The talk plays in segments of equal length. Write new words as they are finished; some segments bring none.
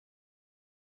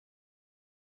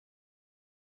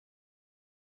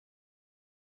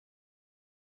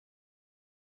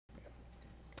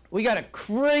We got a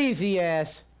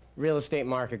crazy-ass real estate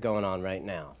market going on right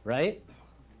now, right?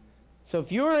 So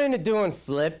if you're into doing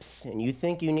flips and you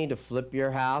think you need to flip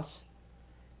your house,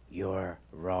 you're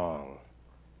wrong.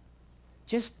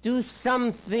 Just do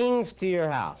some things to your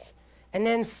house and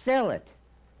then sell it.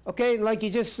 Okay, like you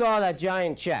just saw that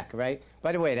giant check, right?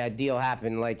 By the way, that deal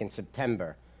happened like in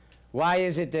September. Why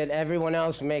is it that everyone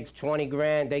else makes 20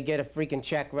 grand, they get a freaking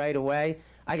check right away?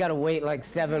 I gotta wait like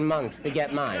 7 months to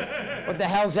get mine. What the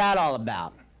hell's that all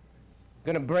about? I'm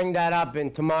gonna bring that up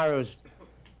in tomorrow's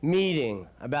meeting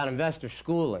about investor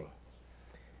schooling.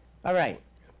 All right.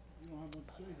 You don't have much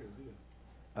to say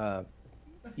here,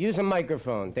 do you? Use a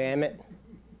microphone, damn it.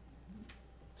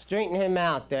 Straighten him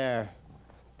out there,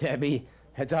 Debbie.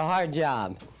 It's a hard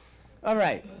job. All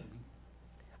right.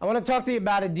 I want to talk to you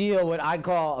about a deal, what I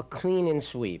call a clean and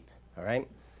sweep, all right?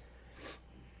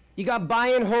 You got buy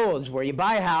and holds, where you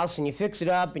buy a house and you fix it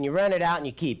up and you rent it out and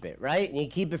you keep it, right? And you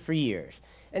keep it for years.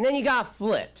 And then you got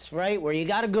flips, right, where you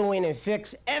got to go in and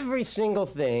fix every single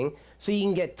thing so you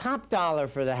can get top dollar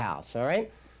for the house, all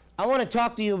right? I want to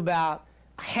talk to you about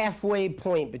a halfway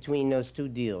point between those two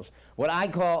deals, what I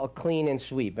call a clean and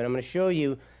sweep. And I'm going to show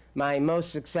you my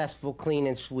most successful clean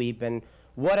and sweep and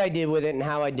what I did with it and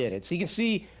how I did it. So you can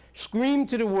see, scream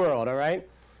to the world, all right?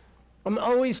 I'm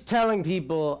always telling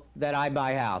people that I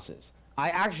buy houses. I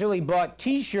actually bought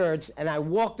T-shirts, and I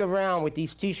walked around with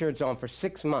these T-shirts on for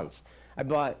 6 months. I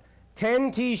bought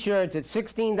 10 T-shirts at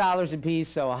 $16 a piece,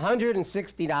 so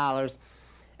 $160.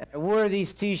 And I wore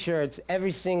these T-shirts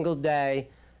every single day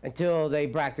until they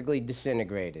practically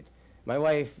disintegrated. My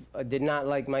wife did not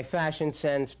like my fashion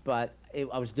sense, but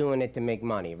I was doing it to make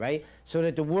money, right? So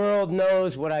that the world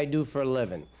knows what I do for a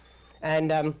living.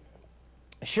 And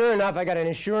sure enough, I got an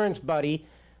insurance buddy.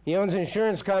 He owns an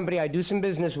insurance company. I do some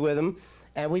business with him,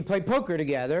 and we play poker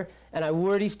together. And I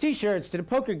wore these T-shirts to the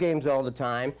poker games all the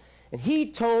time. And he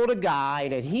told a guy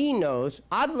that he knows,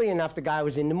 oddly enough, the guy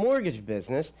was in the mortgage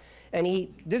business, and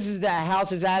this is that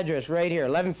house's address right here,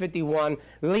 1151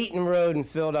 Leighton Road in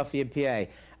Philadelphia,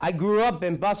 PA. I grew up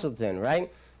in Bustleton,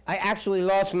 right? I actually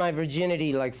lost my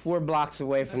virginity like 4 blocks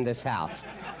away from this house.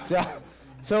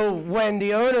 So when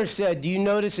the owner said, "Do you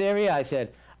know this area?" I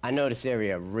said, "I know this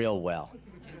area real well."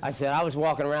 I said, "I was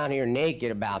walking around here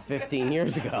naked about 15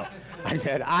 years ago." I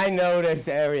said, "I know this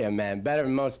area, man, better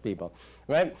than most people,"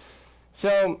 right?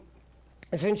 So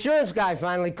this insurance guy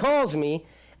finally calls me,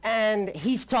 and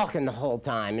he's talking the whole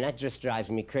time, and that just drives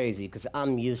me crazy because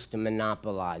I'm used to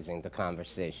monopolizing the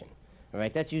conversation, all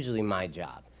right? That's usually my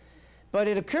job. But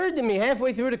it occurred to me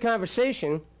halfway through the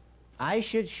conversation, I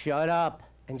should shut up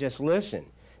and just listen,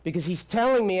 because he's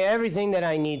telling me everything that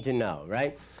I need to know,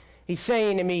 right? He's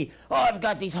saying to me, "Oh, I've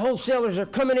got these wholesalers are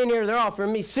coming in here, they're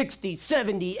offering me 60,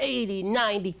 70, 80,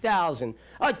 90,000.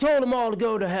 I told them all to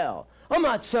go to hell. I'm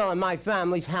not selling my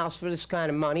family's house for this kind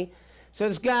of money." So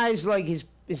this guy's like,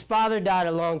 his father died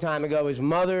a long time ago, his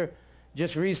mother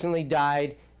just recently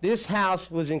died. This house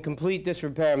was in complete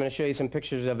disrepair. I'm going to show you some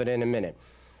pictures of it in a minute.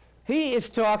 He is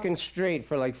talking straight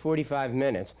for like 45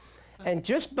 minutes. And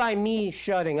just by me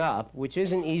shutting up, which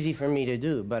isn't easy for me to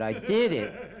do, but I did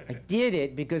it. I did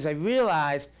it because I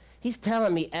realized he's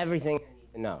telling me everything I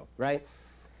need to know, right?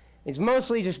 He's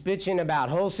mostly just bitching about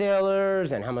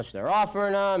wholesalers and how much they're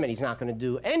offering them, and he's not going to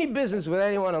do any business with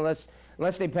anyone unless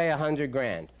they pay 100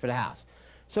 grand for the house.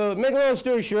 So make a long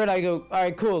story short, I go, "All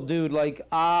right, cool, dude, like,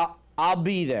 I'll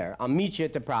be there. I'll meet you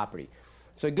at the property."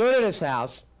 So I go to this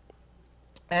house,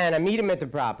 and I meet him at the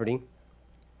property.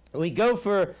 We go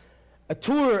for a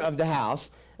tour of the house,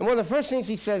 and one of the first things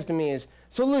he says to me is,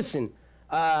 "So listen,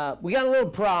 we got a little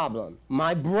problem.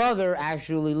 My brother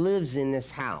actually lives in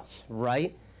this house,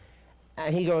 right?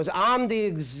 And he goes, I'm the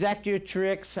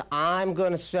executrix. I'm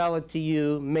going to sell it to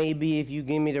you, maybe if you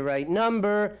give me the right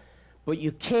number, but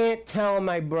you can't tell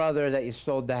my brother that you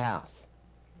sold the house."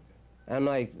 And I'm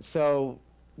like, "So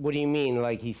what do you mean?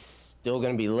 Like he's still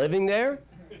going to be living there?"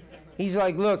 He's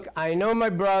like, "Look, I know my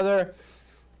brother.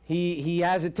 He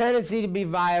has a tendency to be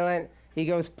violent." He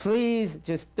goes, "Please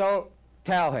just don't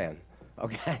tell him,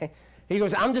 okay?" He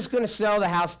goes, "I'm just going to sell the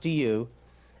house to you,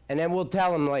 and then we'll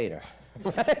tell him later."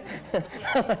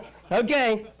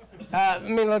 Okay. I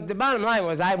mean, look, the bottom line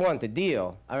was I want the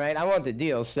deal, all right? I want the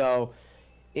deal. So,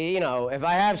 you know, if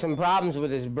I have some problems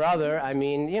with his brother, I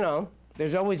mean, you know,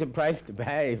 there's always a price to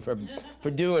pay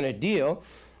for doing a deal.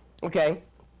 Okay.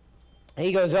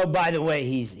 He goes, "Oh, by the way,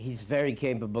 he's very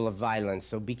capable of violence,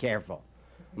 so be careful."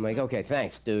 I'm like, "Okay,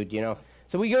 thanks, dude," you know.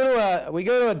 So we go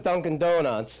to a Dunkin'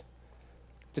 Donuts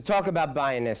to talk about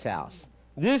buying this house.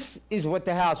 This is what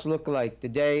the house looked like the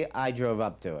day I drove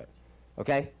up to it,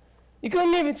 okay? You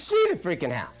couldn't even see the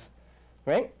freaking house,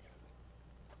 right?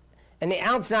 And the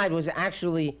outside was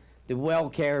actually the well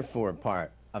cared for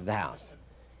part of the house.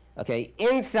 Okay,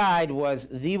 inside was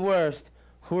the worst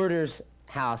hoarder's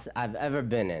house I've ever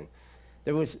been in.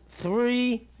 There was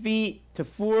 3 feet to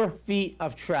 4 feet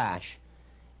of trash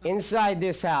inside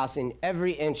this house, in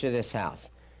every inch of this house.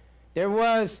 There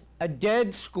was a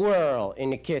dead squirrel in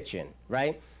the kitchen,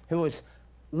 right, who was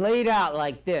laid out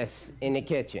like this in the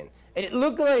kitchen. It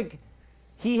looked like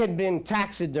he had been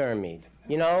taxidermied,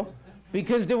 you know,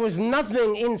 because there was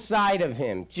nothing inside of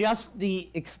him, just the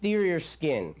exterior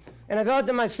skin. And I thought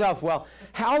to myself, well,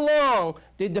 how long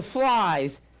did the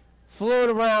flies float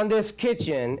around this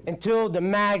kitchen until the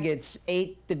maggots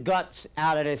ate the guts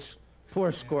out of this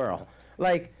poor squirrel?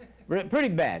 Like, pretty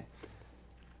bad.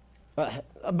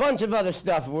 A bunch of other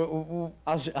stuff.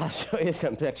 I'll show you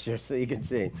some pictures so you can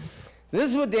see. This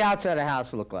is what the outside of the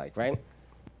house looked like, right?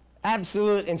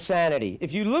 Absolute insanity.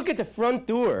 If you look at the front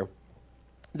door,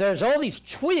 there's all these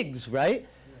twigs, right?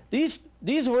 These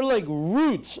were like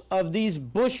roots of these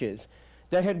bushes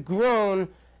that had grown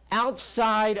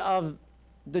outside of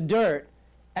the dirt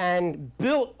and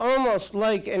built almost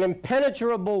like an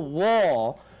impenetrable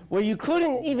wall where you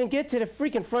couldn't even get to the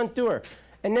freaking front door.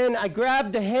 And then I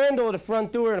grabbed the handle of the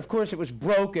front door, and of course it was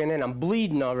broken, and I'm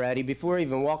bleeding already before I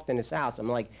even walked in this house. I'm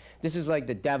like, this is like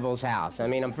the devil's house. I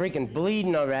mean, I'm freaking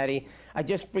bleeding already. I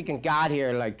just freaking got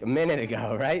here like a minute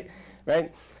ago, right?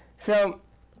 Right? So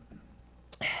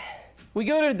we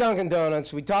go to the Dunkin'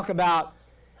 Donuts. We talk about,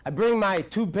 I bring my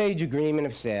 2-page agreement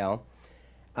of sale.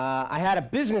 I had a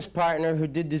business partner who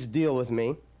did this deal with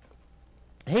me.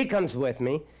 He comes with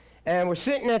me, and we're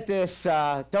sitting at this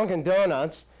Dunkin'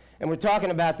 Donuts, and we're talking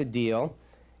about the deal,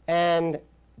 and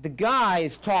the guy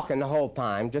is talking the whole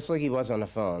time, just like he was on the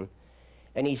phone,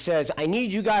 and he says, I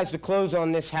need you guys to close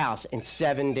on this house in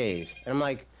 7 days. And I'm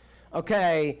like,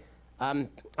 okay,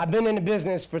 I've been in the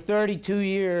business for 32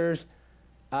 years.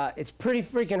 It's pretty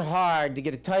freaking hard to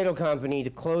get a title company to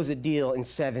close a deal in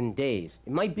 7 days.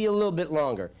 It might be a little bit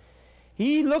longer.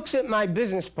 He looks at my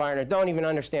business partner, don't even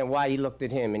understand why he looked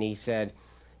at him, and he said,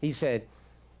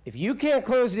 if you can't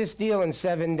close this deal in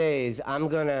 7 days, I'm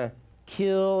gonna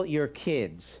kill your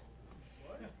kids.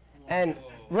 And,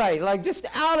 right, like just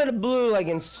out of the blue, like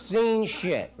insane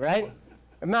shit, right?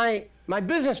 My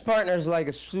business partner's like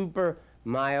a super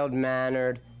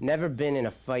mild-mannered, never been in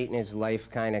a fight in his life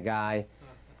kind of guy.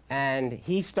 And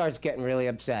he starts getting really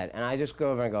upset. And I just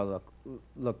go over and go,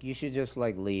 look, you should just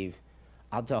like leave.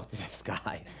 I'll talk to this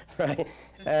guy, right?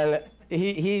 And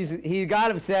he got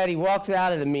upset, he walks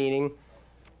out of the meeting.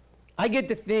 I get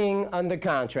the thing under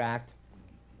contract,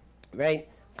 right?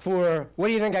 For, what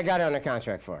do you think I got it under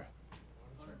contract for?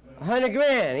 100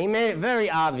 grand. He made it very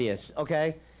obvious,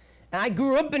 okay? And I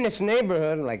grew up in this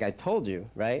neighborhood, like I told you,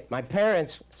 right? My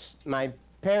parents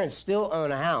still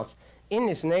own a house in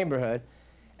this neighborhood,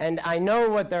 and I know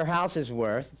what their house is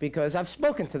worth because I've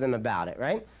spoken to them about it,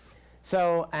 right?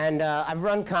 So, and I've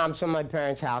run comps on my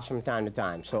parents' house from time to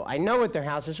time, so I know what their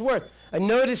house is worth. I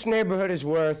know this neighborhood is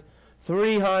worth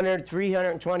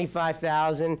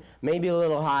 325,000, maybe a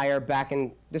little higher. Back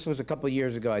in, this was a couple of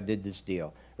years ago I did this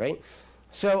deal, right?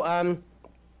 So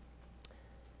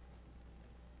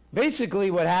basically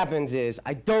what happens is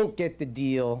I don't get the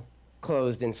deal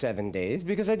closed in 7 days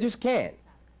because I just can't.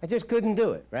 I just couldn't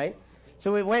do it, right?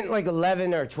 So it went like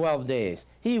 11 or 12 days.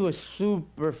 He was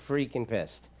super freaking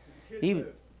pissed. He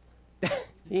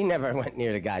never went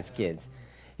near the guy's kids.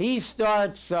 He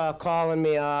starts calling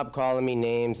me up, calling me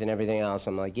names and everything else.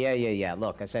 I'm like, yeah.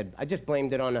 Look, I said, I just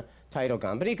blamed it on the title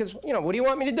company because, you know, what do you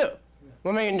want me to do?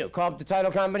 What am I going to do? Call up the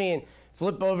title company and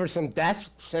flip over some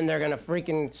desks and they're going to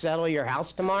freaking settle your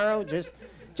house tomorrow? Just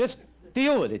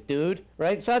deal with it, dude,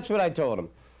 right? So that's what I told him.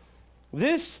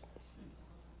 This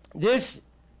is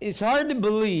hard to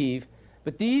believe,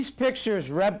 but these pictures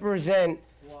represent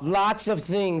lots of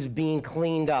things being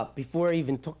cleaned up before I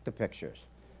even took the pictures.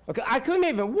 Okay, I couldn't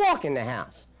even walk in the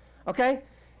house, okay?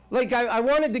 Like, I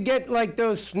wanted to get, like,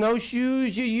 those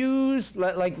snowshoes you use,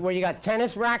 like where you got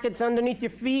tennis rackets underneath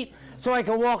your feet, so I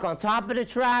could walk on top of the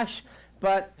trash,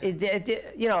 but,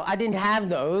 you know, I didn't have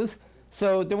those,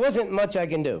 so there wasn't much I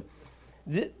can do.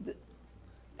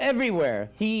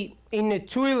 Everywhere, in the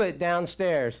toilet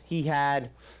downstairs, he had,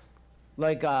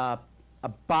 like, a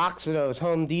box of those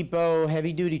Home Depot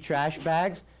heavy-duty trash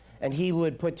bags, and he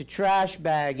would put the trash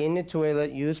bag in the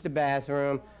toilet, use the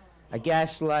bathroom, I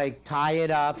guess, like, tie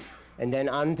it up, and then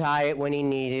untie it when he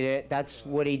needed it. That's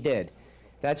what he did.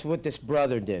 That's what this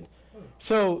brother did.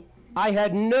 So I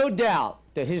had no doubt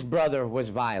that his brother was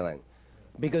violent,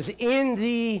 because in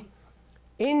the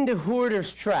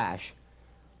hoarder's trash,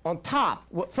 on top,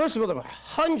 well, first of all, there were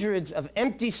hundreds of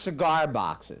empty cigar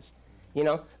boxes, you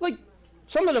know, like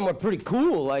some of them were pretty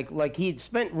cool, like he'd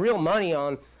spent real money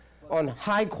on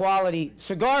high quality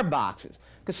cigar boxes.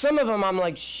 Because some of them I'm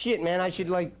like, shit, man, I should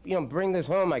like, you know, bring this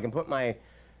home. I can put my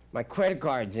credit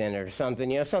cards in or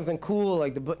something, you know, something cool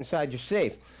like to put inside your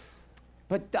safe.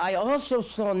 But I also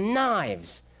saw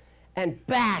knives and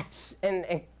bats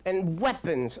and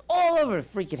weapons all over the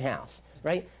freaking house,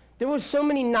 right? There was so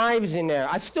many knives in there.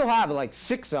 I still have like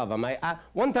 6 of them.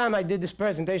 One time I did this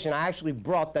presentation, I actually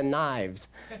brought the knives.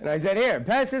 And I said, here,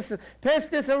 pass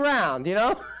this around, you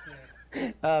know?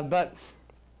 But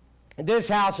this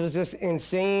house was just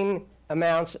insane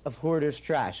amounts of hoarders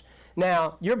trash.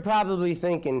 Now, you're probably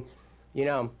thinking, you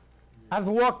know, I've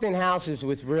walked in houses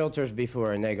with realtors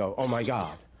before and they go, oh my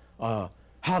God, how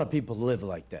do people live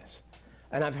like this?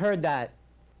 And I've heard that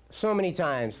so many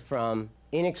times from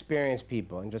inexperienced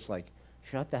people and just like,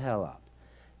 shut the hell up.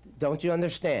 Don't you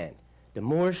understand? The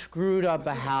more screwed up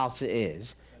a house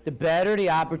is, the better the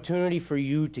opportunity for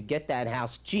you to get that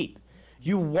house cheap.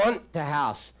 You want the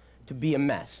house to be a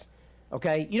mess,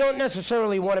 okay? You don't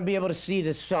necessarily want to be able to see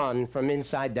the sun from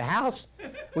inside the house,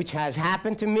 which has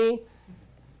happened to me.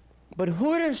 But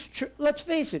hoarders, let's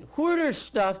face it, hoarders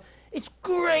stuff, it's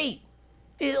great.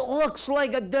 It looks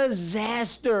like a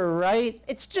disaster, right?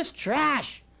 It's just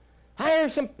trash. Hire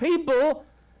some people,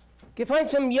 find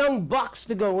some young bucks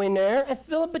to go in there and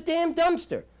fill up a damn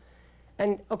dumpster.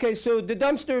 And, okay, so the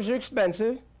dumpsters are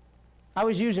expensive. I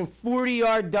was using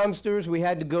 40-yard dumpsters. We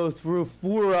had to go through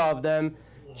 4 of them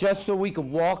just so we could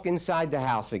walk inside the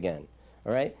house again,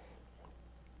 all right?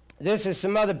 This is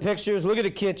some other pictures. Look at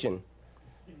the kitchen.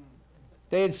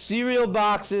 They had cereal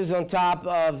boxes on top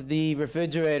of the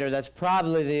refrigerator. That's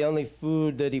probably the only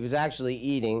food that he was actually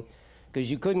eating,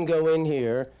 because you couldn't go in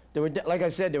here. There were, like I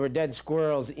said, there were dead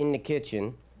squirrels in the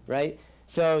kitchen, right?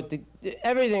 So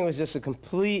everything was just a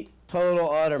complete, total,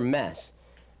 utter mess.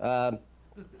 The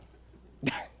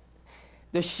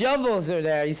shovels are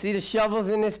there. You see the shovels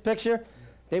in this picture?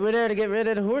 They were there to get rid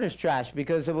of the hoarders' trash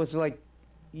because it was like,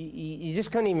 you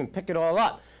just couldn't even pick it all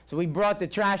up. So we brought the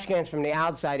trash cans from the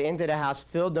outside into the house,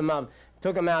 filled them up,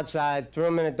 took them outside, threw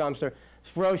them in a dumpster,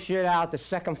 throw shit out the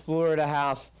second floor of the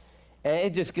house, and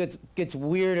it just gets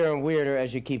weirder and weirder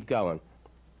as you keep going.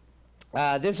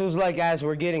 This was like as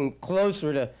we're getting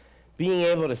closer to being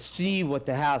able to see what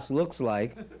the house looks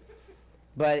like.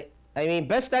 But, I mean,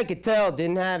 best I could tell, it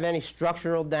didn't have any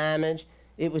structural damage.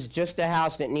 It was just a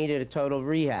house that needed a total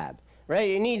rehab.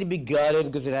 Right? It needed to be gutted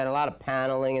because it had a lot of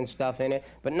paneling and stuff in it,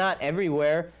 but not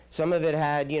everywhere. Some of it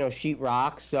had, you know,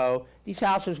 sheetrock. So these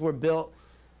houses were built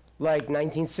like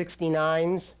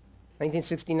 1969,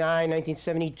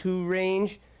 1972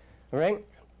 range, all right?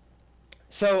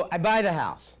 So I buy the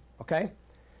house, okay?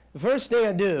 The first thing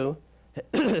I do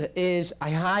is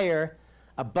I hire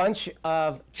a bunch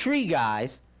of tree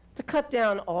guys to cut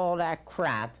down all that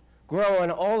crap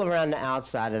growing all around the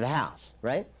outside of the house,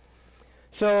 right?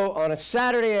 So on a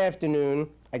Saturday afternoon,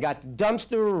 I got the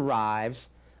dumpster arrives.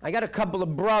 I got a couple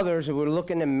of brothers who were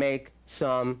looking to make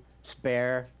some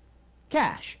spare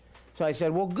cash. So I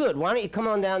said, well, good. Why don't you come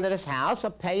on down to this house?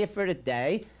 I'll pay you for the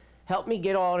day. Help me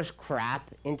get all this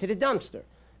crap into the dumpster.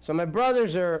 So my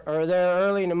brothers are there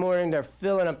early in the morning. They're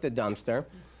filling up the dumpster.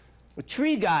 The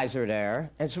tree guys are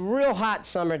there. And it's a real hot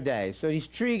summer day. So these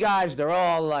tree guys, they're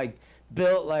all like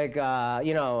built like,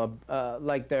 you know,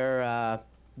 like they're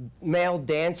male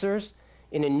dancers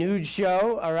in a nude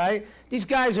show, all right? These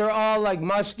guys are all like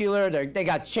muscular. They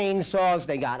got chainsaws,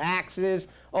 they got axes,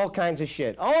 all kinds of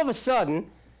shit. All of a sudden,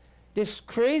 this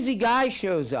crazy guy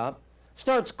shows up,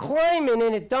 starts climbing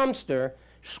in a dumpster,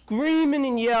 screaming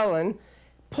and yelling,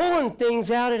 pulling things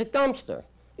out of the dumpster.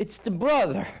 It's the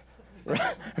brother,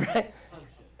 right?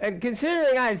 And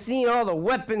considering I had seen all the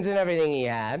weapons and everything he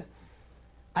had,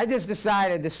 I just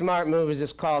decided the smart move is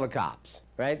just call the cops,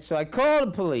 right? So I called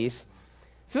the police.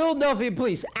 Philadelphia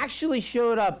police actually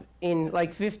showed up in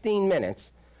like 15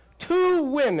 minutes. 2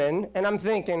 women, and I'm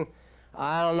thinking,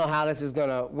 I don't know how this is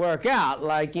gonna work out.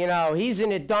 Like, you know, he's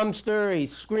in a dumpster,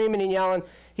 he's screaming and yelling,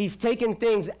 he's taking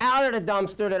things out of the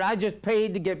dumpster that I just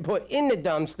paid to get put in the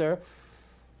dumpster.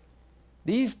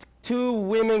 These 2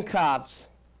 women cops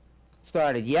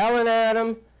started yelling at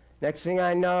him. Next thing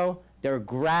I know, they're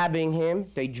grabbing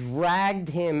him. They dragged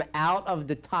him out of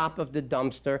the top of the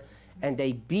dumpster, and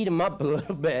they beat him up a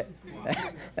little bit.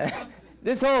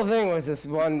 This whole thing was this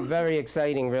one very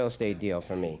exciting real estate deal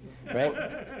for me, right?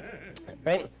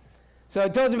 Right? So I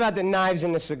told you about the knives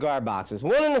and the cigar boxes.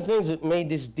 One of the things that made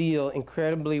this deal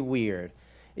incredibly weird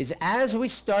is as we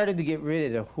started to get rid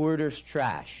of the hoarder's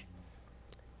trash,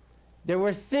 there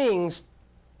were things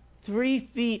 3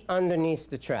 feet underneath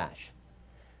the trash.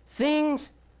 Things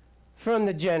from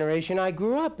the generation I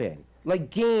grew up in. like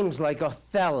games like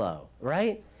Othello,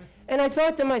 right? And I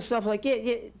thought to myself, like,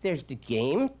 yeah, there's the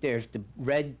game, there's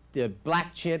the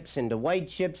black chips and the white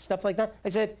chips, stuff like that. I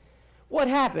said, what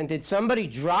happened? Did somebody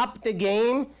drop the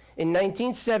game in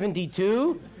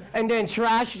 1972 and then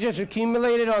trash just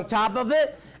accumulated on top of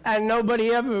it and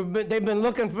nobody ever, they've been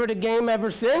looking for the game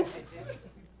ever since?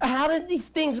 How did these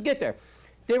things get there?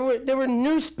 There were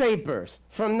newspapers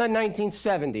from the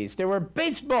 1970s. There were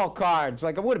baseball cards.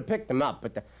 Like, I would have picked them up,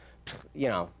 but, you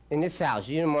know, in this house,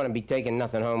 you didn't want to be taking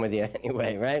nothing home with you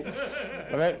anyway, right?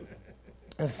 All right?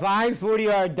 5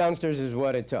 40-yard dumpsters is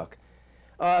what it took.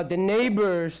 The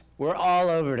neighbors were all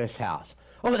over this house.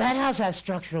 Oh, that house has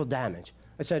structural damage.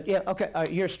 I said, yeah, okay,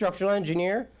 you're a structural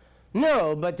engineer?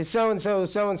 No, but the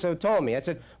so-and-so told me. I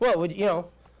said, well,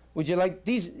 would you like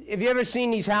these? Have you ever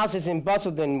seen these houses in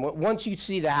Bustleton? Once you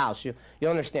see the house, you'll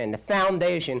understand. The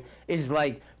foundation is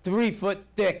like 3 foot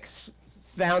thick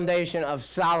foundation of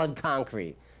solid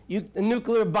concrete. A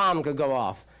nuclear bomb could go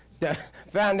off. The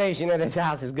foundation of this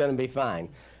house is going to be fine.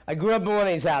 I grew up in one of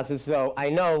these houses, so I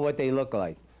know what they look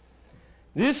like.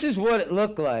 This is what it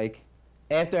looked like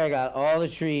after I got all the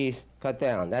trees cut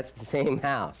down. That's the same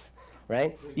house,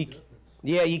 right?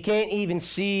 Yeah, you can't even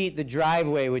see the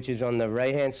driveway, which is on the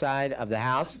right-hand side of the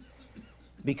house,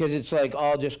 because it's like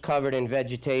all just covered in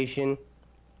vegetation.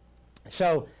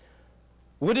 So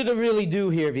what did it really do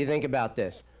here if you think about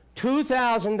this?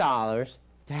 $2,000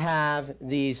 to have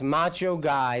these macho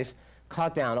guys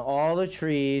cut down all the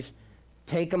trees,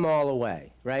 take them all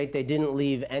away, right? They didn't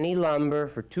leave any lumber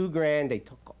for $2,000. They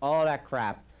took all that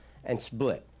crap and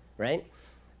split, right?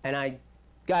 And I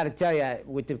got to tell you,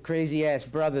 with the crazy-ass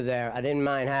brother there, I didn't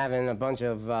mind having a bunch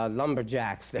of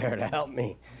lumberjacks there to help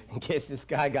me in case this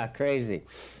guy got crazy,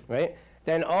 right?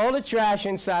 Then all the trash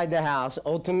inside the house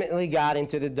ultimately got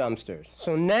into the dumpsters.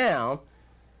 So now,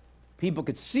 people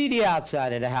could see the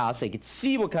outside of the house. They could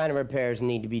see what kind of repairs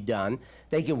need to be done.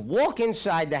 They can walk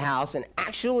inside the house and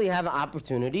actually have an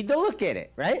opportunity to look at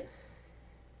it, right?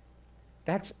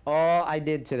 That's all I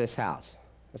did to this house.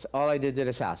 That's all I did to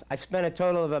this house. I spent a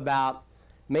total of about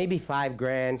maybe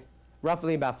 $5,000,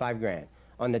 roughly about $5,000.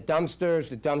 On the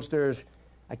dumpsters,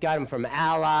 I got them from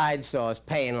Allied, so I was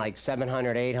paying like $700,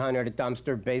 $800 a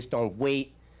dumpster based on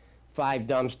weight, 5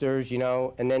 dumpsters, you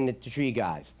know, and then the tree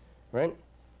guys, right?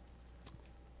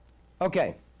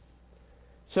 Okay,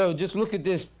 so just look at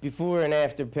this before and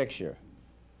after picture,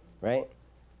 right?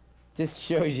 Just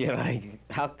shows you like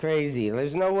how crazy.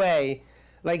 There's no way.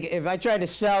 Like, if I tried to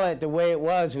sell it the way it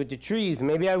was with the trees,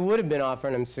 maybe I would have been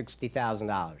offering them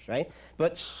 $60,000, right?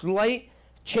 But slight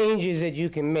changes that you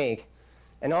can make,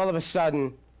 and all of a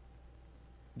sudden,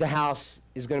 the house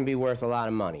is going to be worth a lot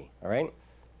of money, all right?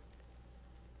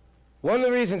 One of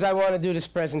the reasons I want to do this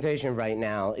presentation right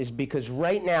now is because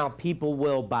right now people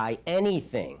will buy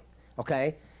anything,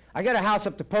 okay? I got a house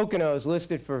up to Poconos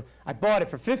listed for, I bought it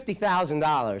for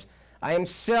 $50,000. I am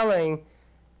selling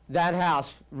that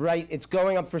house, right, it's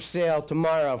going up for sale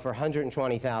tomorrow for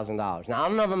 $120,000. Now, I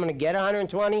don't know if I'm going to get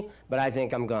 120, but I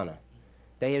think I'm going to.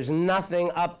 There's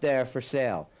nothing up there for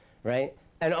sale, right?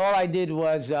 And all I did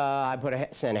was I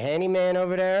sent a handyman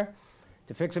over there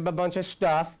to fix up a bunch of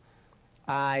stuff.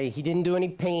 He didn't do any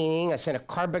painting. I sent a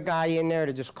carpet guy in there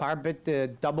to just carpet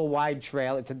the double-wide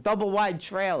trailer. It's a double-wide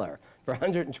trailer for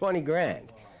 $120,000.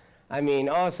 I mean,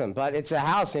 awesome, but it's a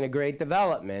house in a great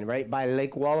development, right by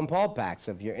Lake Wallenpaupack.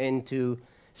 So if you're into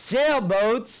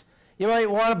sailboats, you might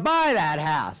want to buy that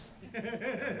house.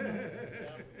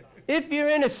 If you're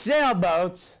into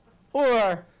sailboats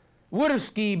or water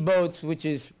ski boats, which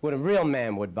is what a real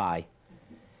man would buy.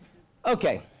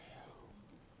 Okay,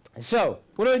 so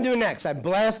what do I do next? I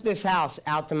blast this house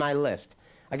out to my list.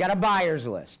 I got a buyer's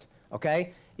list,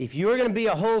 okay? If you're going to be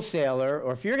a wholesaler,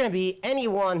 or if you're going to be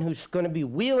anyone who's going to be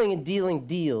wheeling and dealing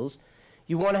deals,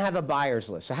 you want to have a buyer's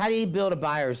list. So how do you build a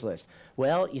buyer's list?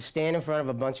 Well, you stand in front of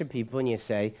a bunch of people and you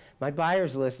say, my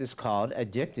buyer's list is called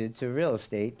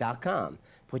addictedtorealestate.com.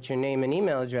 Put your name and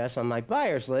email address on my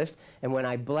buyer's list, and when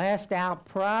I blast out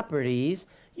properties,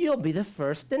 you'll be the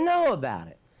first to know about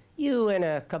it. You and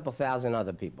a couple thousand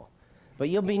other people. But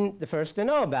you'll be the first to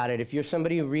know about it. If you're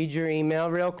somebody who reads your email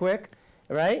real quick,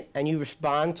 right, and you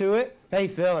respond to it, hey,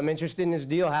 Phil, I'm interested in this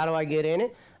deal. How do I get in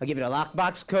it? I'll give it a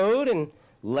lockbox code and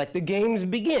let the games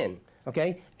begin,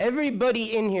 okay?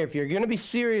 Everybody in here, if you're going to be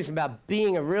serious about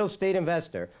being a real estate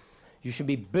investor, you should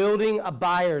be building a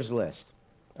buyer's list,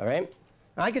 all right?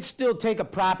 I could still take a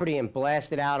property and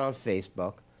blast it out on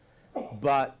Facebook,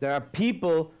 but there are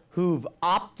people who've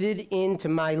opted into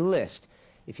my list.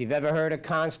 If you've ever heard of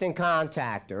Constant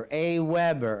Contact or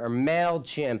AWeber or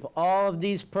MailChimp, all of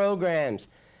these programs,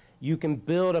 you can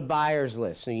build a buyer's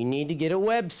list. So you need to get a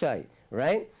website,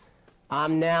 right?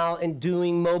 I'm now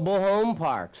doing mobile home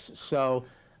parks. So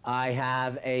I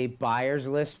have a buyer's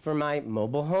list for my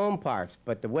mobile home parks,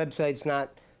 but the website's not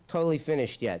totally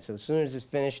finished yet. So as soon as it's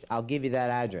finished, I'll give you that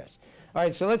address. All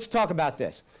right, so let's talk about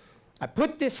this. I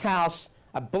put this house,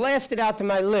 I blasted out to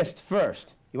my list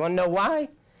first. You want to know why?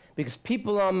 Because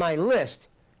people on my list,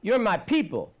 you're my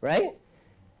people, right?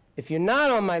 If you're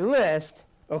not on my list,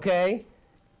 okay,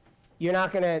 you're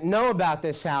not going to know about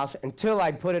this house until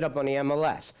I put it up on the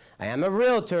MLS. I am a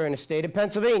realtor in the state of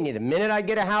Pennsylvania. The minute I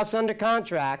get a house under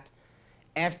contract,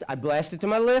 after I blast it to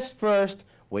my list first,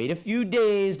 wait a few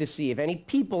days to see if any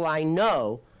people I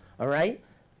know, all right,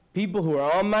 people who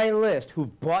are on my list,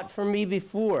 who've bought from me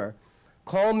before,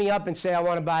 call me up and say, I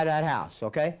want to buy that house,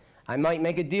 okay? I might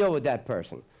make a deal with that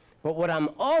person. But what I'm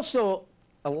also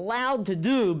allowed to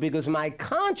do, because my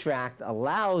contract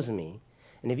allows me,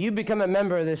 and if you become a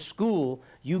member of this school,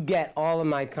 you get all of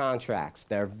my contracts.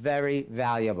 They're very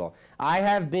valuable. I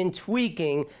have been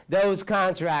tweaking those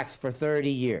contracts for 30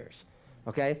 years,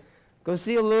 okay? Go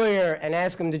see a lawyer and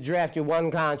ask him to draft you one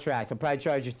contract. He'll probably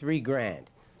charge you $3,000.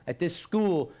 At this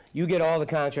school, you get all the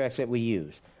contracts that we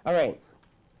use. All right,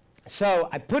 so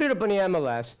I put it up on the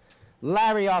MLS.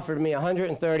 Larry offered me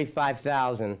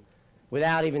 $135,000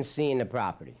 without even seeing the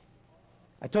property.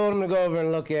 I told him to go over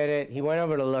and look at it. He went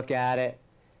over to look at it,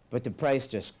 but the price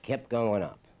just kept going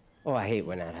up. Oh, I hate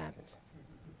when that happens.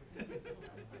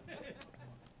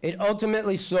 It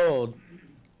ultimately sold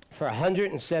for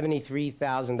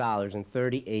 $173,000 in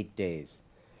 38 days.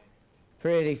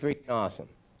 Pretty freaking awesome.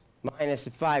 Minus the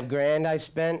 $5,000 I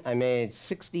spent, I made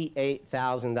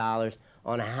 $68,000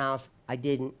 on a house I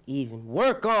didn't even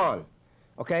work on.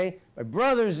 Okay? My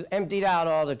brothers emptied out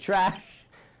all the trash.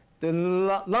 The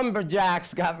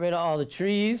lumberjacks got rid of all the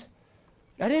trees.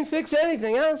 I didn't fix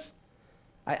anything else.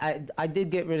 I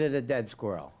did get rid of the dead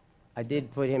squirrel. I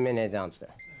did put him in a dumpster,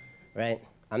 right?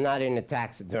 I'm not into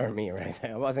taxidermy or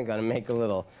anything. I wasn't going to make a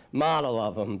little model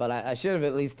of him, but I should have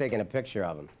at least taken a picture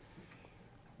of him.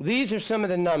 These are some of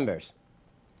the numbers.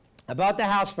 I bought the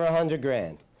house for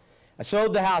 $100,000. I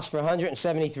sold the house for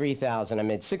 $173,000. I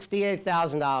made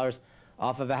 $68,000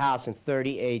 off of a house in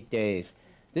 38 days.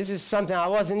 This is something I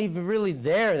wasn't even really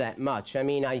there that much. I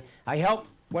mean, I helped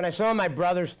when I saw my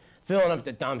brothers filling up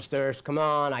the dumpsters. Come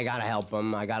on, I gotta help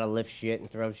them. I gotta lift shit and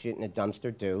throw shit in the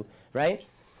dumpster too, right?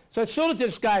 So I sold it to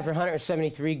this guy for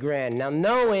 $173,000. Now,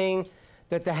 knowing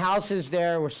that the houses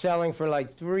there were selling for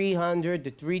like $300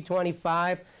 to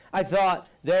 $325, I thought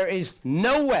there is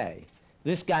no way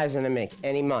this guy's gonna make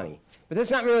any money. But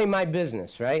that's not really my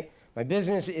business, right? My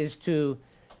business is to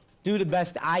do the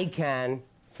best I can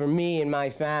for me and my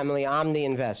family. I'm the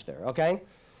investor, okay?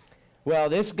 Well,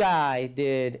 this guy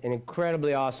did an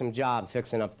incredibly awesome job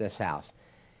fixing up this house.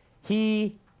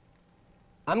 I'm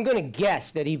gonna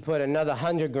guess that he put another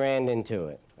 $100,000 into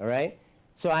it, all right?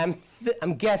 So I'm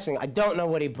guessing, I don't know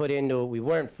what he put into it. We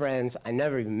weren't friends. I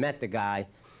never even met the guy.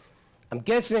 I'm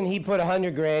guessing he put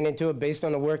 $100,000 into it based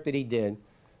on the work that he did.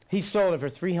 He sold it for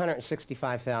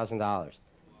 $365,000.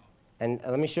 And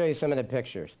let me show you some of the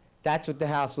pictures. That's what the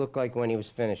house looked like when he was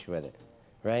finished with it,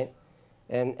 right?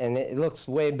 And it looks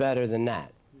way better than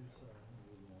that.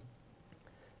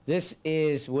 This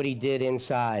is what he did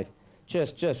inside.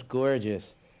 Just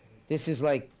gorgeous. This is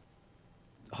like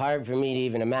hard for me to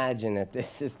even imagine that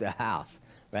this is the house,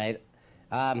 right?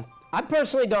 I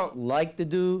personally don't like to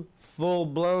do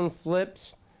full-blown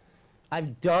flips.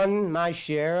 I've done my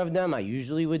share of them. I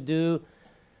usually would do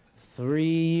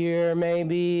 3-year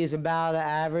maybe is about the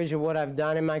average of what I've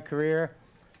done in my career.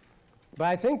 But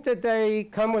I think that they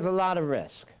come with a lot of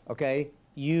risk, okay?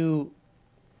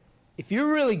 If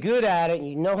you're really good at it and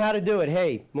you know how to do it,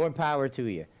 hey, more power to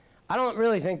you. I don't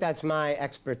really think that's my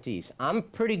expertise. I'm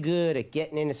pretty good at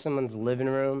getting into someone's living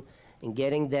room and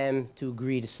getting them to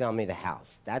agree to sell me the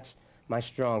house. That's my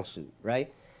strong suit,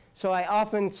 right? So I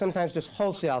often sometimes just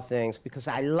wholesale things because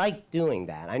I like doing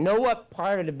that. I know what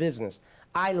part of the business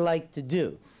I like to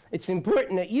do. It's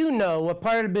important that you know what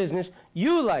part of the business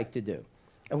you like to do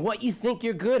and what you think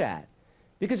you're good at.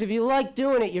 Because if you like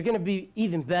doing it, you're going to be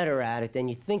even better at it than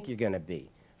you think you're going to be,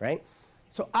 right?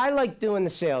 So I like doing the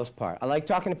sales part. I like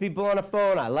talking to people on the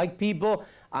phone. I like people.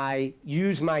 I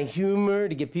use my humor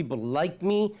to get people to like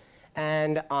me,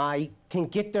 and I can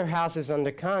get their houses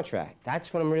under contract.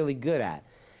 That's what I'm really good at.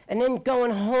 And then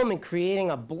going home and creating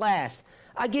a blast.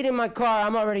 I get in my car,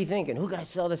 I'm already thinking, who can I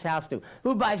sell this house to?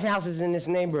 Who buys houses in this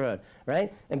neighborhood,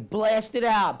 right? And blast it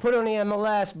out, put it on the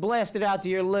MLS, blast it out to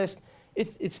your list.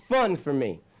 It's fun for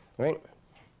me, right?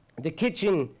 The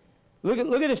kitchen, look at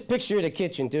this picture of the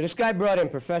kitchen, dude. This guy brought in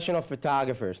professional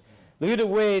photographers. Look at the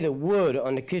way the wood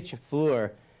on the kitchen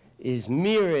floor is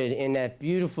mirrored in that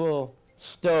beautiful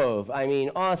stove. I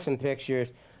mean, awesome pictures,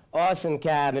 awesome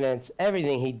cabinets.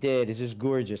 Everything he did is just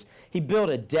gorgeous. He built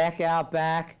a deck out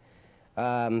back.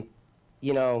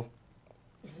 You know,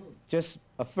 just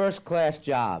a first-class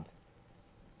job.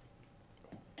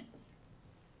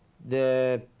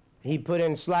 He put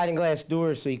in sliding glass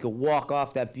doors so you could walk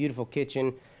off that beautiful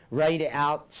kitchen right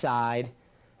outside.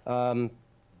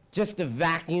 Just the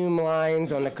vacuum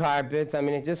lines on the carpets. I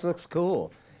mean, it just looks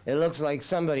cool. It looks like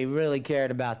somebody really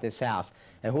cared about this house.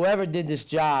 And whoever did this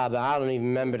job, I don't even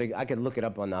remember, I could look it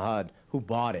up on the HUD, who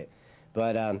bought it.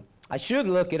 But I should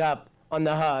look it up on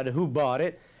the HUD, who bought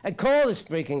it, and call this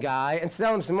freaking guy and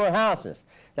sell him some more houses.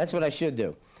 That's what I should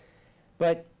do.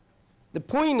 But the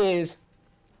point is,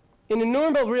 in a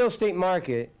normal real estate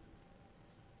market,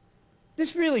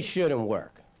 this really shouldn't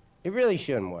work. It really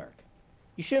shouldn't work.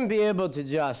 You shouldn't be able to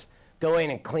just go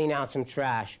in and clean out some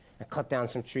trash and cut down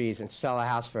some trees and sell a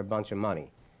house for a bunch of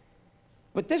money.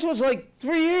 But this was like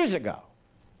 3 years ago,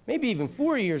 maybe even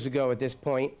 4 years ago at this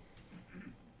point.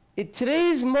 In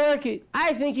today's market,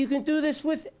 I think you can do this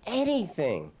with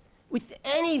anything. With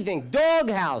anything. Dog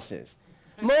houses,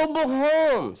 mobile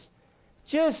homes.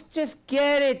 Just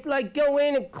get it, like go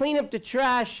in and clean up the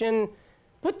trash and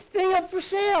put the thing up for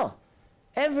sale.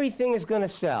 Everything is going to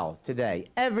sell today.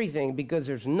 Everything, because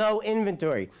there's no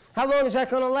inventory. How long is that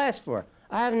going to last for?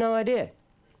 I have no idea.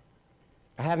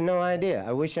 I have no idea.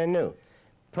 I wish I knew.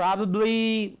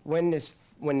 Probably when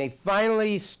they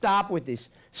finally stop with these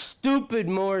stupid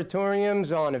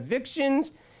moratoriums on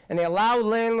evictions and they allow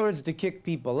landlords to kick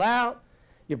people out,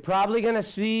 you're probably going to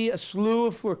see a slew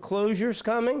of foreclosures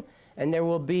coming, and there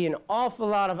will be an awful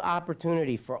lot of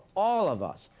opportunity for all of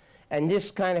us. And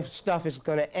this kind of stuff is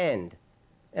going to end.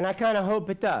 And I kind of hope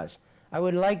it does. I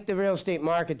would like the real estate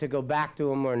market to go back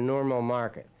to a more normal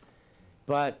market.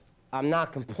 But I'm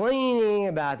not complaining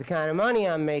about the kind of money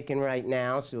I'm making right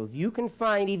now, so if you can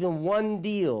find even one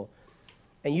deal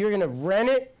and you're going to rent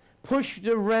it, push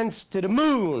the rents to the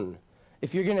moon.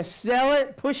 If you're going to sell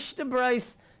it, push the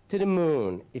price to the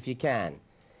moon if you can.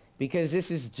 Because this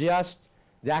is just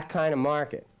that kind of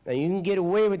market. And you can get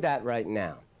away with that right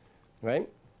now, right?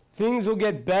 Things will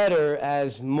get better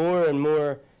as more and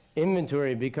more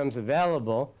inventory becomes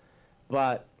available,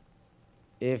 but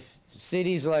if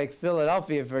cities like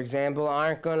Philadelphia, for example,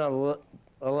 aren't going to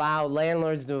allow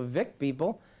landlords to evict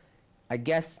people, I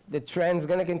guess the trend's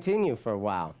going to continue for a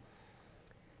while.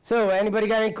 So, anybody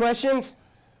got any questions?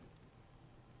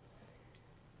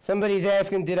 Somebody's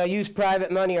asking, did I use private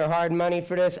money or hard money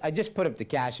for this? I just put up the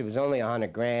cash. It was only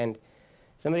 $100 grand.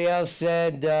 Somebody else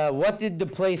said, what did the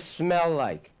place smell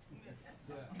like?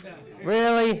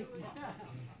 Really?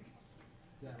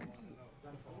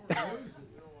 So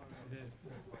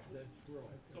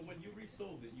when you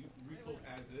resold it, you resold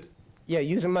as is? Yeah,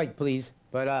 use a mic, please,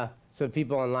 but so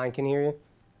people online can hear you.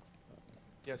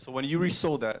 Yeah, so when you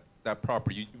resold that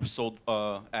property, you sold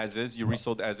as is, you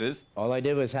resold as is? All I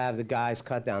did was have the guys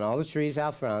cut down all the trees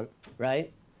out front,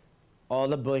 right? All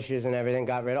the bushes and everything,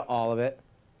 got rid of all of it.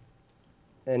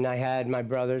 And I had my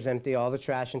brothers empty all the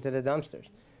trash into the dumpsters.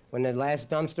 When the last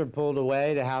dumpster pulled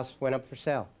away, the house went up for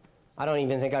sale. I don't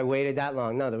even think I waited that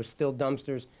long. No, there were still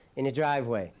dumpsters in the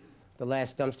driveway. The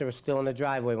last dumpster was still in the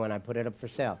driveway when I put it up for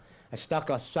sale. I stuck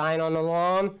a sign on the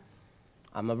lawn.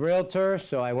 I'm a realtor,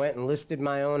 so I went and listed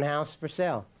my own house for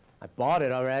sale. I bought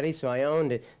it already, so I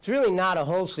owned it. It's really not a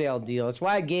wholesale deal. That's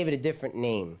why I gave it a different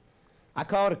name. I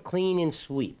call it a clean and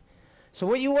sweep. So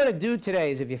what you want to do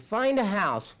today is if you find a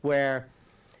house where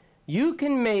you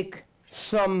can make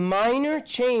some minor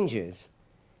changes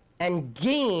and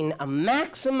gain a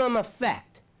maximum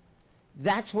effect,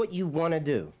 that's what you want to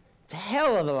do. It's a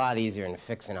hell of a lot easier than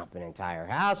fixing up an entire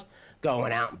house,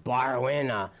 going out and borrowing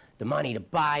the money to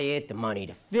buy it, the money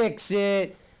to fix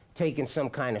it, taking some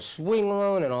kind of swing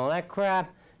loan and all that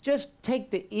crap. Just take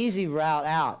the easy route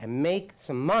out and make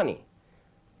some money.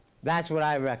 That's what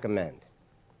I recommend.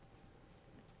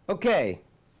 Okay.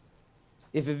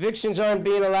 If evictions aren't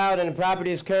being allowed and the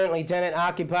property is currently tenant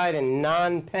occupied and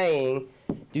non-paying,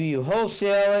 do you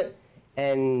wholesale it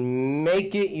and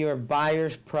make it your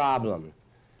buyer's problem?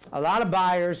 A lot of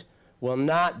buyers will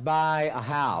not buy a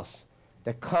house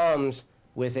that comes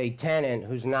with a tenant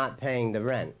who's not paying the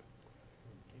rent.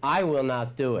 I will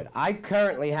not do it. I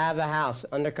currently have a house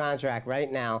under contract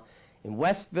right now in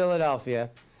West Philadelphia,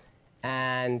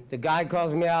 and the guy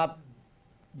calls me up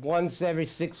once every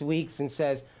 6 weeks and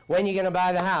says, when are you going to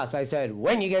buy the house? I said,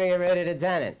 when are you going to get rid of the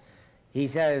tenant? He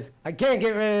says, I can't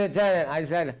get rid of the tenant. I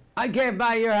said, I can't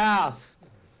buy your house.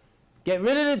 Get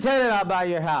rid of the tenant, I'll buy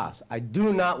your house. I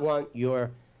do not want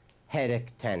your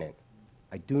headache tenant.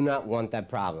 I do not want that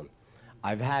problem.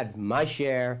 I've had my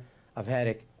share of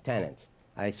headache tenants.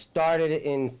 I started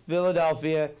in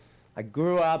Philadelphia. I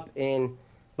grew up in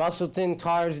Bustleton,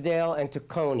 Tarsdale, and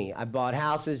Tacony. I bought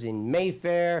houses in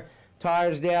Mayfair,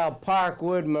 Tarsdale,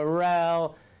 Parkwood,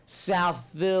 Morel, South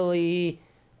Philly,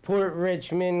 Port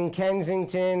Richmond,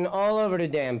 Kensington, all over the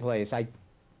damn place. I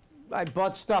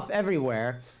bought stuff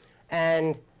everywhere,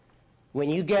 and when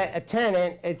you get a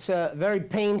tenant, it's a very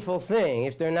painful thing.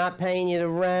 If they're not paying you the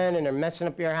rent and they're messing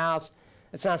up your house,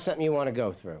 it's not something you want to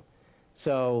go through.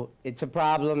 So it's a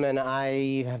problem, and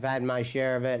I have had my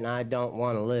share of it, and I don't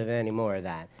want to live any more of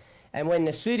that. And when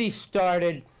the city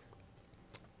started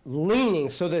leaning,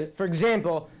 so that, for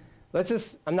example,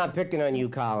 I'm not picking on you,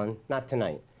 Colin, not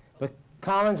tonight, but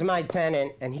Colin's my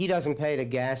tenant, and he doesn't pay the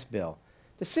gas bill.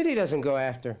 The city doesn't go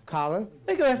after Colin,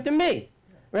 they go after me,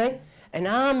 right? And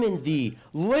I'm in the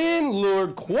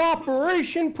landlord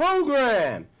cooperation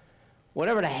program.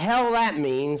 Whatever the hell that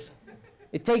means.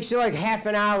 It takes you like half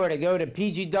an hour to go to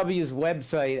PGW's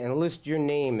website and list your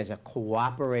name as a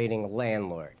cooperating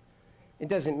landlord. It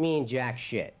doesn't mean jack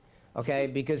shit, okay?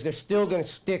 Because they're still going to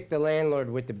stick the landlord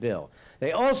with the bill.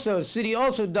 The city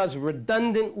also does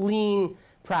redundant lien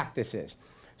practices.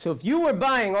 So if you were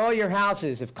buying all your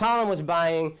houses, if Colin was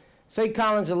buying, say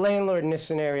Colin's a landlord in this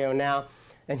scenario now,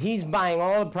 and he's buying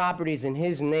all the properties in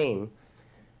his name,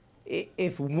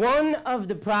 if one of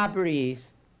the properties,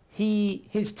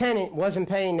 his tenant wasn't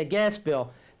paying the gas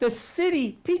bill, the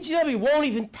city, PGW, won't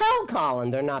even tell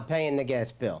Colin they're not paying the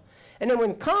gas bill. And then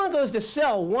when Colin goes to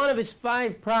sell one of his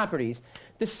 5 properties,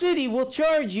 the city will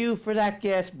charge you for that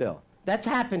gas bill. That's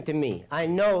happened to me. I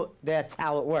know that's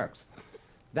how it works.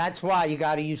 That's why you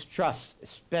got to use trust,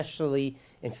 especially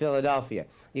in Philadelphia.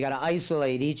 You got to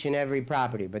isolate each and every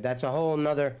property, but that's a whole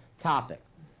nother topic.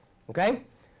 Okay?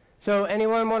 So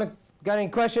anyone got any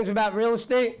questions about real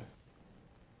estate?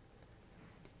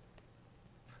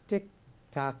 Tick,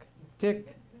 tock,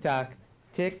 tick, tock,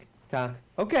 tick, tock.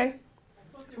 Okay.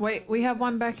 Wait, we have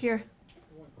one back here.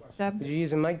 Deb? Could you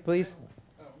use a mic, please?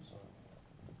 Oh, I'm sorry.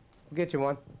 We'll get you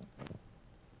one.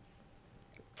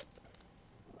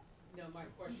 No, my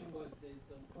question was the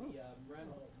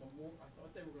rental, I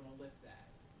thought they were gonna lift that,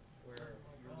 where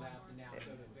you're allowed to now go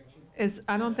to eviction.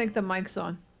 I don't think the mic's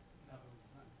on.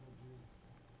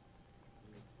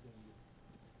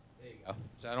 There you go.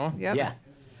 Is that on? Yep. Yeah.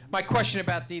 My question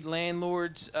about the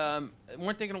landlords,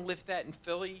 weren't they gonna lift that in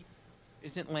Philly?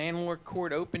 Isn't landlord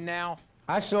court open now?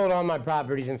 I sold all my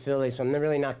properties in Philly, so I'm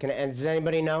really not going to. And does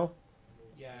anybody know?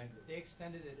 Yeah, they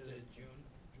extended it to June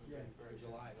or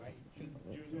July, right?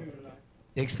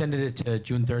 They extended it to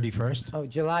June 31st? Oh,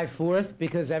 July 4th,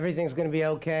 because everything's going to be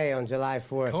okay on July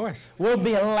 4th. Of course. We'll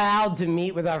be allowed to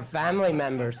meet with our family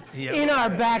members in our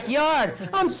backyard.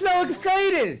 I'm so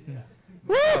excited.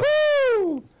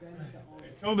 Woohoo!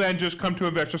 Until then, just come to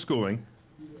investor schooling.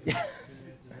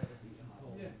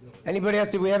 Anybody else?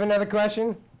 Do we have another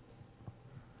question?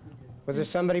 Was there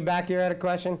somebody back here had a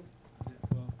question?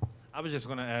 I was just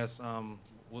going to ask,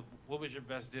 what was your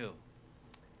best deal?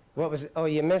 What was it? Oh,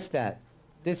 you missed that.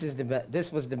 This is the best.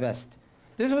 This was the best.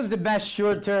 This was the best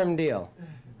short-term deal.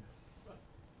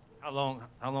 How long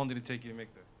did it take you to make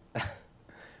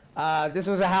that? This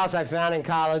was a house I found in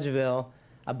Collegeville.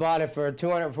 I bought it for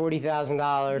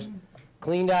 $240,000,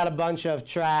 cleaned out a bunch of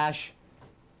trash,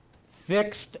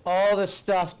 fixed all the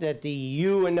stuff that the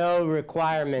U&O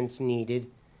requirements needed,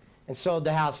 and sold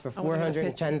the house for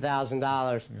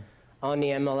 $410,000 on the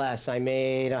MLS. I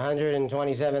made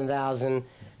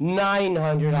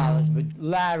 $127,900, but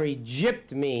Larry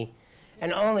gypped me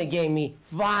and only gave me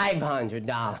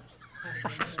 $500.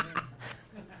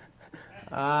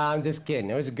 I'm just kidding.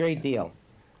 It was a great deal.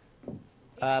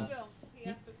 Bill, he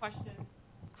asked the question,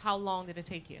 how long did it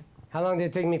take you? How long did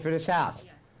it take me for this house?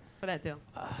 Yes, for that deal.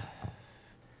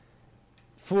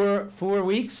 4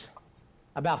 weeks,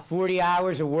 about 40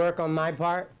 hours of work on my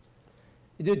part.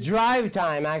 The drive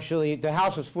time, actually, the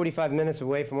house was 45 minutes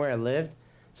away from where I lived.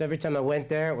 So every time I went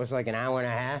there, it was like an hour and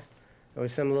a half. There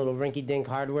was some little rinky-dink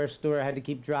hardware store I had to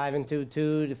keep driving to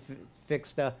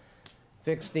fix the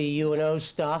U&O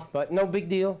stuff. But no big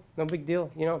deal, no big deal.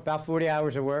 You know, about 40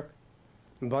 hours of work,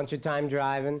 a bunch of time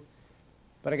driving.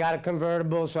 But I got a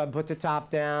convertible, so I put the top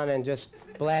down and just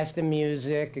blast the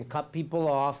music and cut people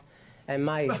off. And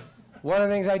one of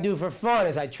the things I do for fun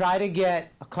is I try to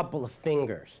get a couple of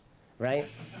fingers, right?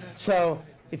 So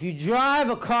if you drive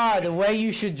a car the way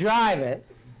you should drive it,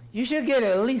 you should get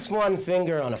at least one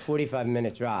finger on a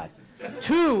 45-minute drive.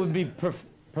 2 would be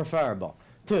preferable.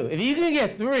 2. If you can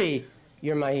get 3,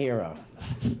 you're my hero.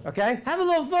 Okay? Have a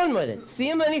little fun with it. See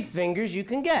how many fingers you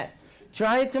can get.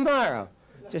 Try it tomorrow.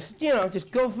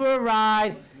 Just go for a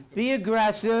ride, be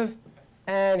aggressive,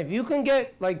 and if you can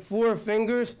get like 4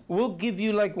 fingers, we'll give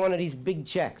you like one of these big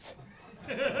checks.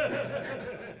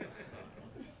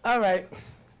 All right.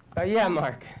 Yeah,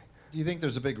 Mark. Do you think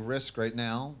there's a big risk right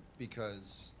now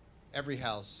because every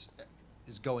house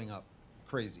is going up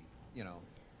crazy?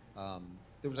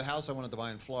 There was a house I wanted to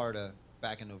buy in Florida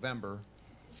back in November.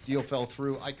 Deal fell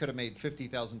through. I could have made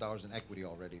 $50,000 in equity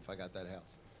already if I got that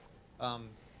house.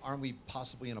 Aren't we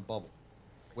possibly in a bubble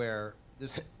where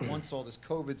once all this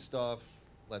COVID stuff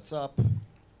lets up,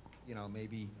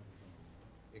 maybe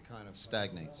it kind of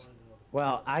stagnates?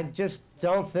 Well, I just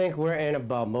don't think we're in a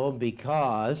bubble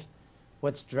because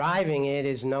what's driving it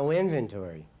is no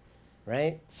inventory,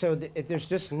 right? So there's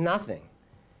just nothing.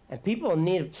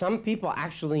 And some people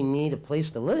actually need a place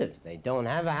to live. They don't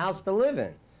have a house to live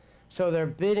in. So they're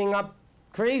bidding up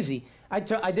crazy. I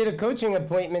did a coaching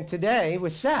appointment today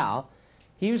with Sal.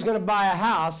 He was going to buy a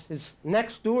house. It's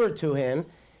next door to him.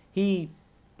 He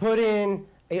put in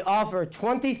an offer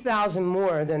 $20,000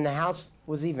 more than the house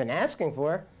was even asking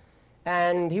for.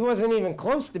 And he wasn't even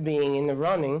close to being in the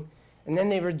running. And then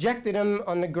they rejected him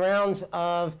on the grounds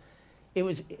of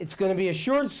it's going to be a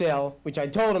short sale, which I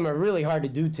told him are really hard to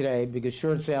do today because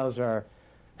short sales are,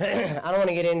 I don't want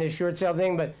to get into the short sale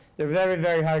thing, but they're very,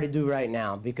 very hard to do right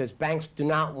now because banks do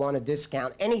not want to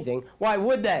discount anything. Why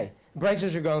would they?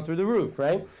 Prices are going through the roof,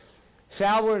 right?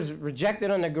 Sal was rejected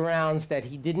on the grounds that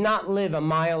he did not live a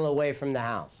mile away from the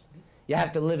house. You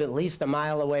have to live at least a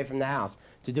mile away from the house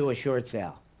to do a short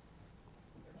sale.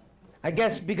 I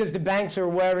guess because the banks are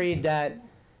worried that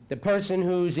the person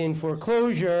who's in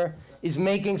foreclosure is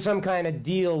making some kind of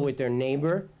deal with their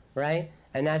neighbor, right?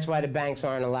 And that's why the banks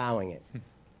aren't allowing it.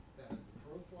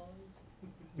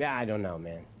 Yeah, I don't know,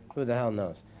 man. Who the hell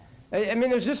knows? I mean,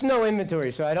 there's just no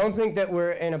inventory, so I don't think that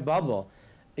we're in a bubble.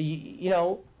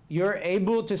 You're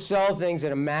able to sell things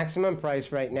at a maximum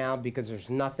price right now because there's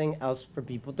nothing else for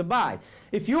people to buy.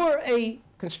 If you're a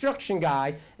construction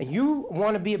guy and you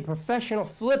want to be a professional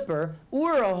flipper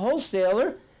or a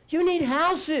wholesaler, you need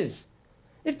houses.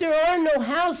 If there are no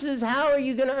houses, how are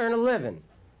you going to earn a living,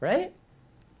 right?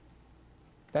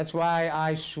 That's why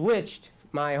I switched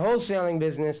my wholesaling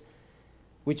business,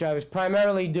 which I was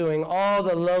primarily doing all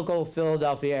the local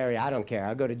Philadelphia area. I don't care.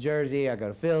 I go to Jersey, I go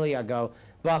to Philly, I go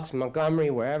Bucks, Montgomery,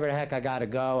 wherever the heck I got to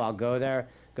go, I'll go there.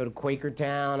 Go to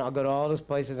Quakertown, I'll go to all those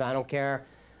places, I don't care.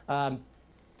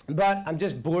 But I'm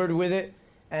just bored with it,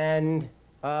 and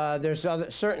there's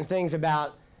certain things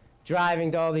about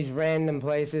driving to all these random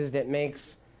places that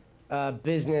makes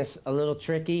business a little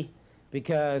tricky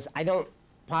because I don't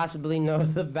possibly know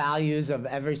the values of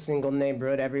every single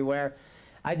neighborhood everywhere.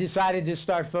 I decided to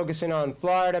start focusing on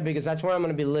Florida because that's where I'm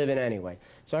going to be living anyway.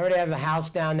 So I already have a house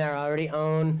down there. I already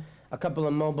own a couple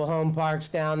of mobile home parks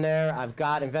down there. I've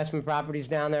got investment properties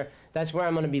down there. That's where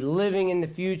I'm going to be living in the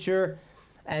future.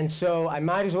 And so I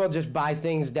might as well just buy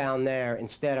things down there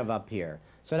instead of up here.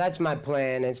 So that's my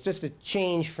plan. It's just a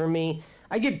change for me.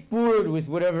 I get bored with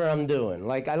whatever I'm doing.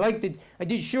 Like I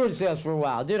did short sales for a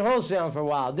while, did wholesale for a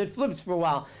while, did flips for a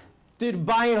while, did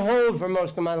buy and hold for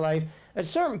most of my life. At a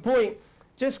certain point,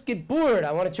 just get bored.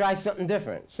 I want to try something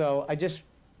different. So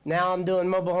now I'm doing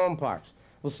mobile home parks.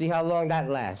 We'll see how long that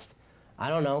lasts. I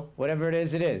don't know. Whatever it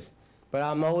is, it is. But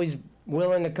I'm always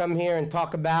willing to come here and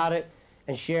talk about it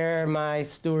and share my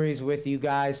stories with you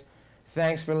guys.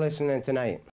 Thanks for listening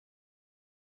tonight.